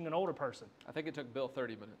actually teaching an older person. I think it took Bill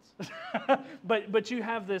 30 minutes. But you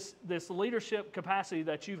have this leadership capacity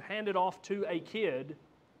that you've handed off to a kid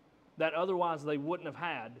that otherwise they wouldn't have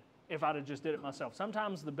had if I'd have just did it myself.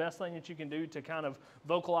 Sometimes the best thing that you can do to kind of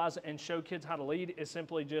vocalize and show kids how to lead is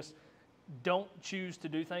simply just don't choose to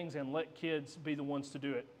do things and let kids be the ones to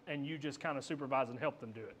do it, and you just kind of supervise and help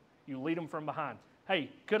them do it. You lead them from behind. Hey,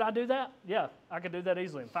 could I do that? Yeah, I could do that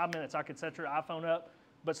easily. In 5 minutes, I could set your iPhone up,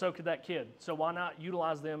 but so could that kid. So why not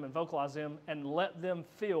utilize them and vocalize them and let them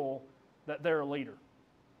feel that they're a leader?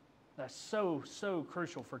 That's so, so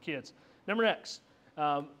crucial for kids. Number next,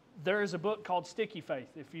 There is a book called Sticky Faith.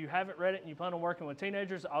 If you haven't read it and you plan on working with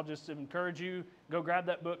teenagers, I'll just encourage you, go grab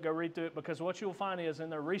that book, go read through it, because what you'll find is in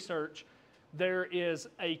their research, there is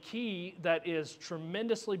a key that is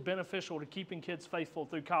tremendously beneficial to keeping kids faithful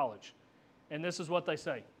through college. And this is what they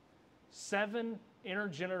say. 7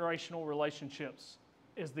 intergenerational relationships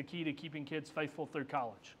is the key to keeping kids faithful through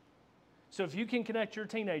college. So if you can connect your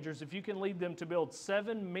teenagers, if you can lead them to build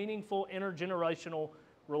 7 meaningful intergenerational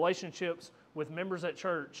relationships with members at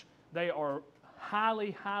church, they are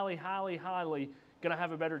highly, highly, highly, highly going to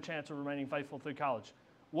have a better chance of remaining faithful through college.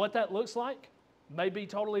 What that looks like may be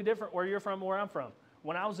totally different where you're from, where I'm from.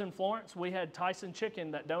 When I was in Florence, we had Tyson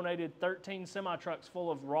Chicken that donated 13 semi-trucks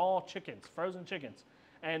full of raw chickens, frozen chickens.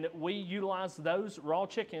 And we utilized those raw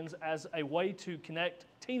chickens as a way to connect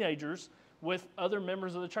teenagers with other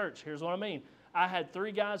members of the church. Here's what I mean. I had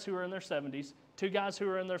 3 guys who were in their 70s, 2 guys who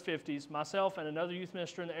were in their 50s, myself and another youth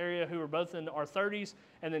minister in the area who were both in our 30s,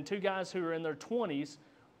 and then 2 guys who were in their 20s.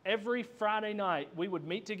 Every Friday night, we would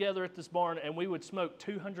meet together at this barn and we would smoke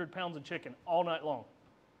 200 pounds of chicken all night long.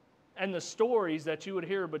 And the stories that you would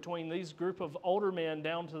hear between these group of older men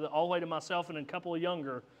down to all the way to myself and a couple of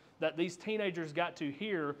younger that these teenagers got to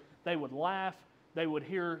hear, they would laugh, they would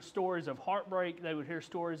hear stories of heartbreak, they would hear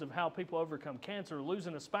stories of how people overcome cancer,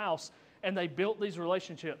 losing a spouse, and they built these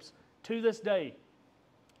relationships. To this day,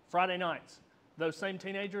 Friday nights, those same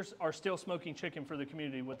teenagers are still smoking chicken for the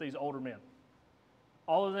community with these older men.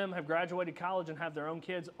 All of them have graduated college and have their own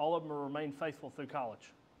kids. All of them have remained faithful through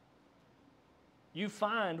college. You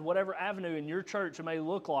find whatever avenue in your church it may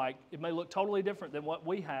look like, it may look totally different than what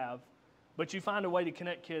we have, but you find a way to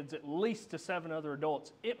connect kids at least to 7 other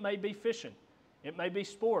adults. It may be fishing. It may be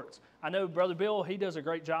sports. I know Brother Bill, he does a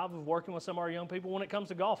great job of working with some of our young people when it comes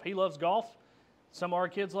to golf. He loves golf. Some of our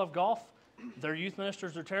kids love golf. Their youth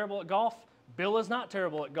ministers are terrible at golf. Bill is not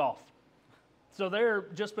terrible at golf. So they're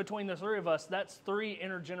just between the 3 of us, that's 3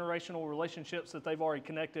 intergenerational relationships that they've already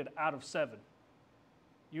connected out of 7.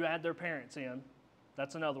 You add their parents in,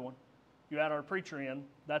 that's another one. You add our preacher in,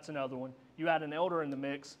 that's another one. You add an elder in the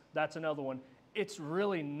mix, that's another one. It's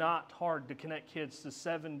really not hard to connect kids to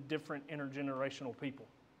 7 different intergenerational people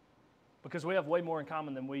because we have way more in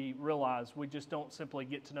common than we realize. We just don't simply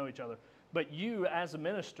get to know each other. But you as a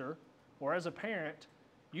minister or as a parent,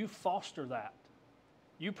 you foster that.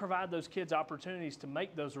 You provide those kids opportunities to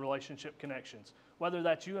make those relationship connections, whether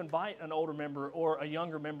that's you invite an older member or a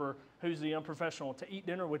younger member who's the unprofessional to eat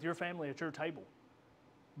dinner with your family at your table.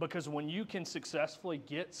 Because when you can successfully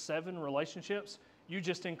get 7 relationships, you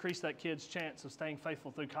just increase that kid's chance of staying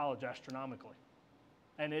faithful through college astronomically.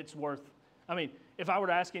 And it's worth, I mean, if I were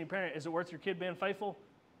to ask any parent, is it worth your kid being faithful?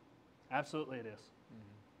 Absolutely it is.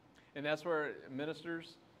 Mm-hmm. And that's where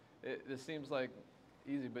ministers, this seems like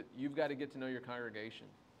easy, but you've got to get to know your congregation.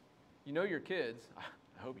 You know your kids.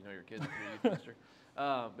 I hope you know your kids if you're a youth minister.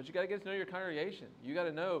 But you got to get to know your congregation. You got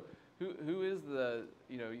to know who is the,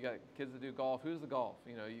 you got kids that do golf. Who's the golf?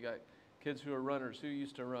 You got kids who are runners, who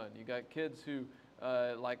used to run. You got kids who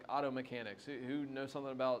like auto mechanics, who know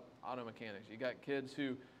something about auto mechanics. You got kids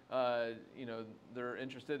who, they're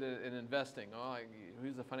interested in investing.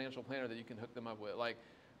 Who's the financial planner that you can hook them up with?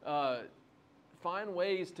 Find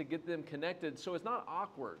ways to get them connected so it's not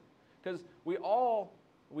awkward. Because we all,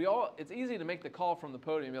 it's easy to make the call from the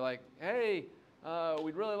podium and be like, hey,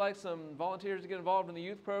 we'd really like some volunteers to get involved in the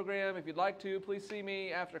youth program. If you'd like to, please see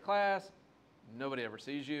me after class. Nobody ever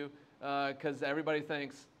sees you because everybody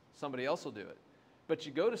thinks somebody else will do it. But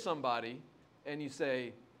you go to somebody and you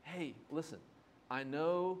say, hey, listen, I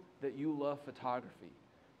know that you love photography.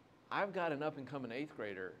 I've got an up-and-coming 8th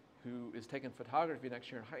grader who is taking photography next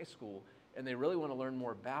year in high school, and they really want to learn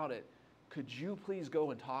more about it. Could you please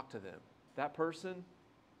go and talk to them? That person,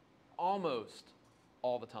 almost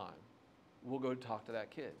all the time, will go talk to that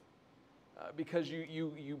kid. Because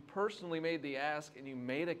you personally made the ask and you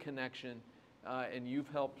made a connection and you've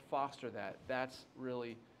helped foster that. That's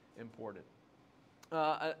really important.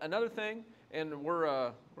 Another thing, and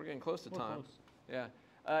we're getting close to time. Close.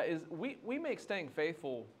 Yeah, is we make staying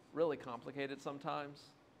faithful really complicated sometimes.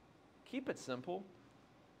 Keep it simple.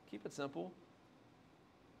 Keep it simple.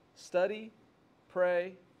 Study,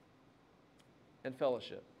 pray, and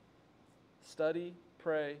fellowship. Study,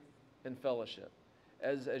 pray, and fellowship.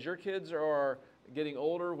 As your kids are getting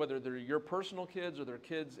older, whether they're your personal kids or they're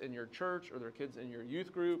kids in your church or they're kids in your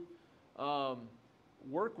youth group,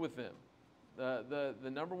 work with them.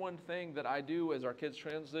 The number one thing that I do as our kids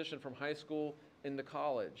transition from high school into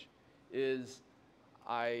college is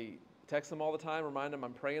I text them all the time, remind them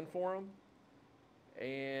I'm praying for them,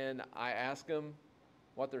 and I ask them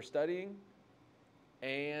what they're studying.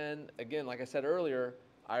 And again, like I said earlier,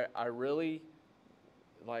 I really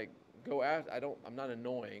like go after. I'm not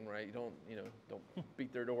annoying, right? You don't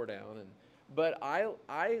beat their door down. But I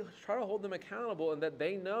try to hold them accountable, and that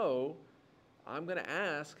they know I'm going to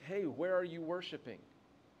ask, hey, where are you worshiping,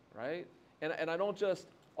 right? And I don't just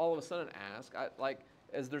all of a sudden ask.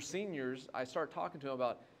 As they're seniors, I start talking to them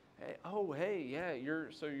about, hey, yeah, you're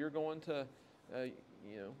going to,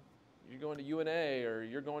 you're going to UNA, or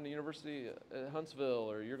you're going to University at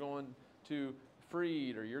Huntsville, or you're going to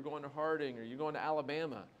Freed, or you're going to Harding, or you're going to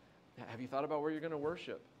Alabama. Have you thought about where you're going to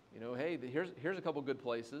worship? Hey, here's a couple good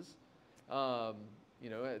places.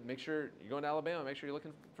 Make sure you're going to Alabama. Make sure you're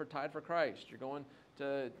looking for Tide for Christ. You're going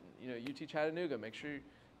to UT Chattanooga. Make sure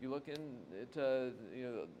you look into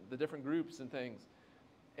the different groups and things.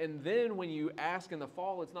 And then when you ask in the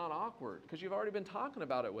fall, it's not awkward because you've already been talking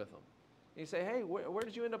about it with them. And you say, hey, where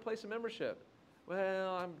did you end up placing membership?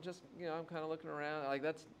 Well, I'm just I'm kind of looking around. Like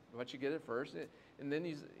that's what you get at first. And then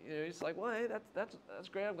he's like, well, hey, that's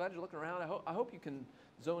great. I'm glad you're looking around. I hope you can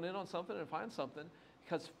zone in on something and find something,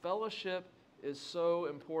 because fellowship is so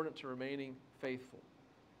important to remaining faithful.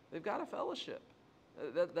 They've got a fellowship.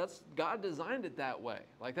 That's God designed it that way.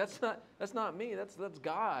 Like that's not me. That's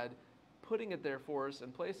God putting it there for us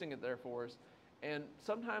and placing it there for us. And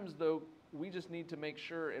sometimes though, we just need to make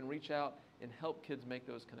sure and reach out and help kids make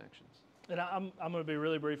those connections. And I'm going to be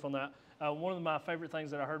really brief on that. One of my favorite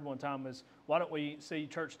things that I heard one time is, why don't we see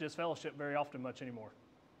church disfellowship very often much anymore?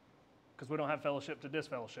 Because we don't have fellowship to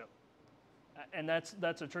disfellowship. And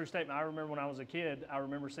that's a true statement. I remember when I was a kid, I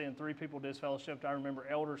remember seeing 3 people disfellowshipped. I remember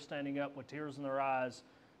elders standing up with tears in their eyes,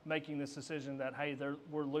 making this decision that, hey,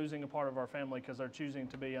 we're losing a part of our family because they're choosing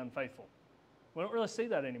to be unfaithful. We don't really see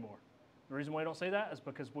that anymore. The reason why we don't see that is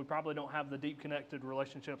because we probably don't have the deep connected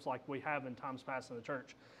relationships like we have in times past in the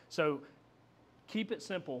church. So keep it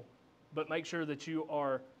simple, but make sure that you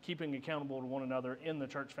are keeping accountable to one another in the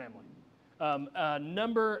church family.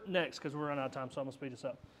 Number next, because we're running out of time, so I'm going to speed this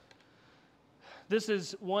up. This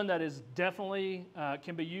is one that is definitely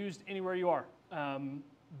can be used anywhere you are.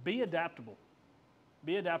 Be adaptable.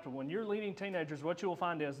 Be adaptable. When you're leading teenagers, what you will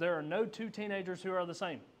find is there are no 2 teenagers who are the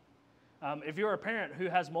same. If you're a parent who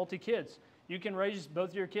has multi-kids, you can raise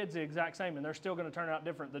both your kids the exact same, and they're still going to turn out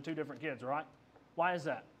different, the 2 different kids, right? Why is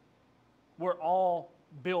that? We're all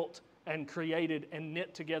built and created and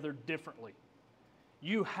knit together differently.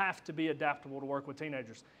 You have to be adaptable to work with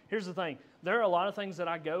teenagers. Here's the thing. There are a lot of things that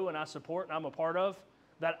I go and I support and I'm a part of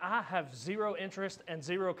that I have zero interest and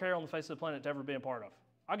zero care on the face of the planet to ever be a part of.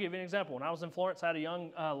 I'll give you an example. When I was in Florence, I had a young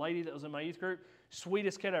lady that was in my youth group,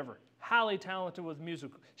 sweetest kid ever, highly talented with music.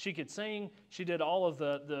 She could sing. She did all of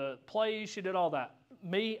the plays. She did all that.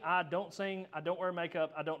 Me, I don't sing. I don't wear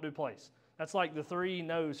makeup. I don't do plays. That's like the 3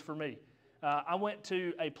 no's for me. I went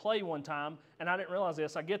to a play one time, and I didn't realize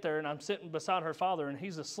this. I get there, and I'm sitting beside her father, and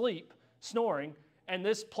he's asleep, snoring, and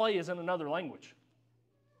this play is in another language.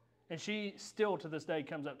 And she still, to this day,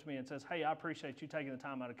 comes up to me and says, hey, I appreciate you taking the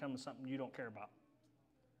time out to come to something you don't care about.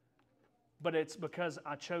 But it's because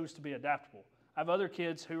I chose to be adaptable. I have other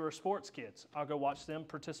kids who are sports kids. I'll go watch them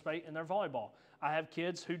participate in their volleyball. I have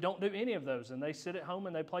kids who don't do any of those, and they sit at home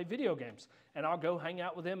and they play video games. And I'll go hang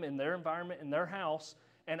out with them in their environment, in their house,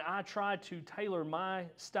 and I try to tailor my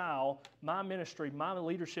style, my ministry, my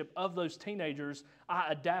leadership of those teenagers.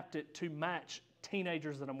 I adapt it to match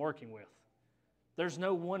teenagers that I'm working with. There's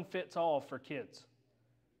no one fits all for kids.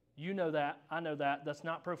 You know that. I know that. That's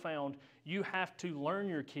not profound. You have to learn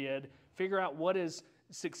your kid, figure out what is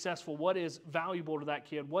successful, what is valuable to that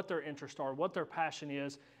kid, what their interests are, what their passion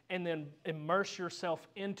is, and then immerse yourself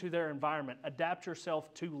into their environment. Adapt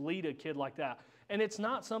yourself to lead a kid like that. And it's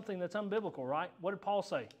not something that's unbiblical, right? What did Paul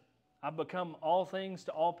say? I've become all things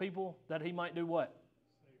to all people that he might do what?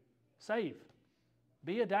 Save.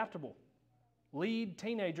 Be adaptable. Leading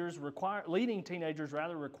teenagers requires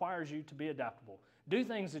you to be adaptable. Do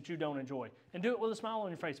things that you don't enjoy, and do it with a smile on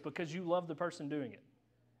your face because you love the person doing it.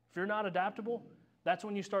 If you're not adaptable, that's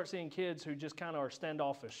when you start seeing kids who just kind of are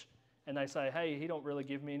standoffish. And they say, hey, he don't really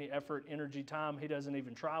give me any effort, energy, time. He doesn't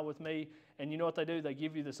even try with me. And you know what they do? They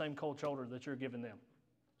give you the same cold shoulder that you're giving them.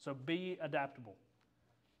 So be adaptable.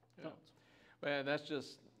 Yeah. Man, that's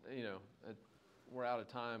just, we're out of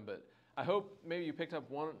time. But I hope maybe you picked up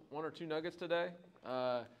one or 2 nuggets today.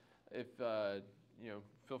 Feel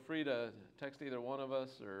free to text either one of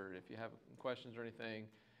us or if you have questions or anything.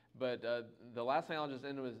 But the last thing I'll just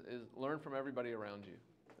end with is learn from everybody around you.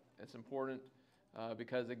 It's important.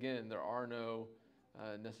 Because again, there are no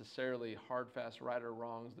necessarily hard, fast right or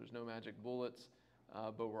wrongs. There's no magic bullets,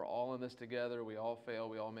 but we're all in this together. We all fail.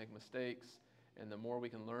 We all make mistakes. And the more we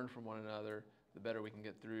can learn from one another, the better we can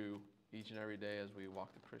get through each and every day as we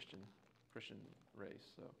walk the Christian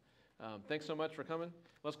race. So Thanks so much for coming.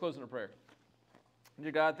 Let's close in a prayer.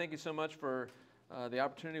 Dear God, thank you so much for the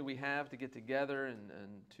opportunity we have to get together and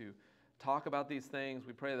to talk about these things.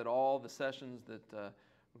 We pray that all the sessions that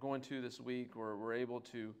we're going to this week, we're able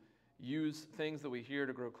to use things that we hear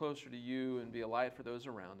to grow closer to you and be a light for those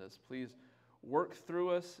around us. Please work through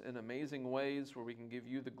us in amazing ways where we can give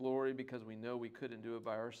you the glory, because we know we couldn't do it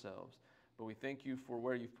by ourselves. But we thank you for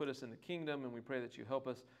where you've put us in the kingdom, and we pray that you help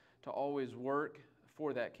us to always work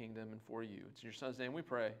for that kingdom and for you. It's in your Son's name we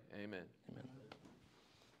pray. Amen. Amen.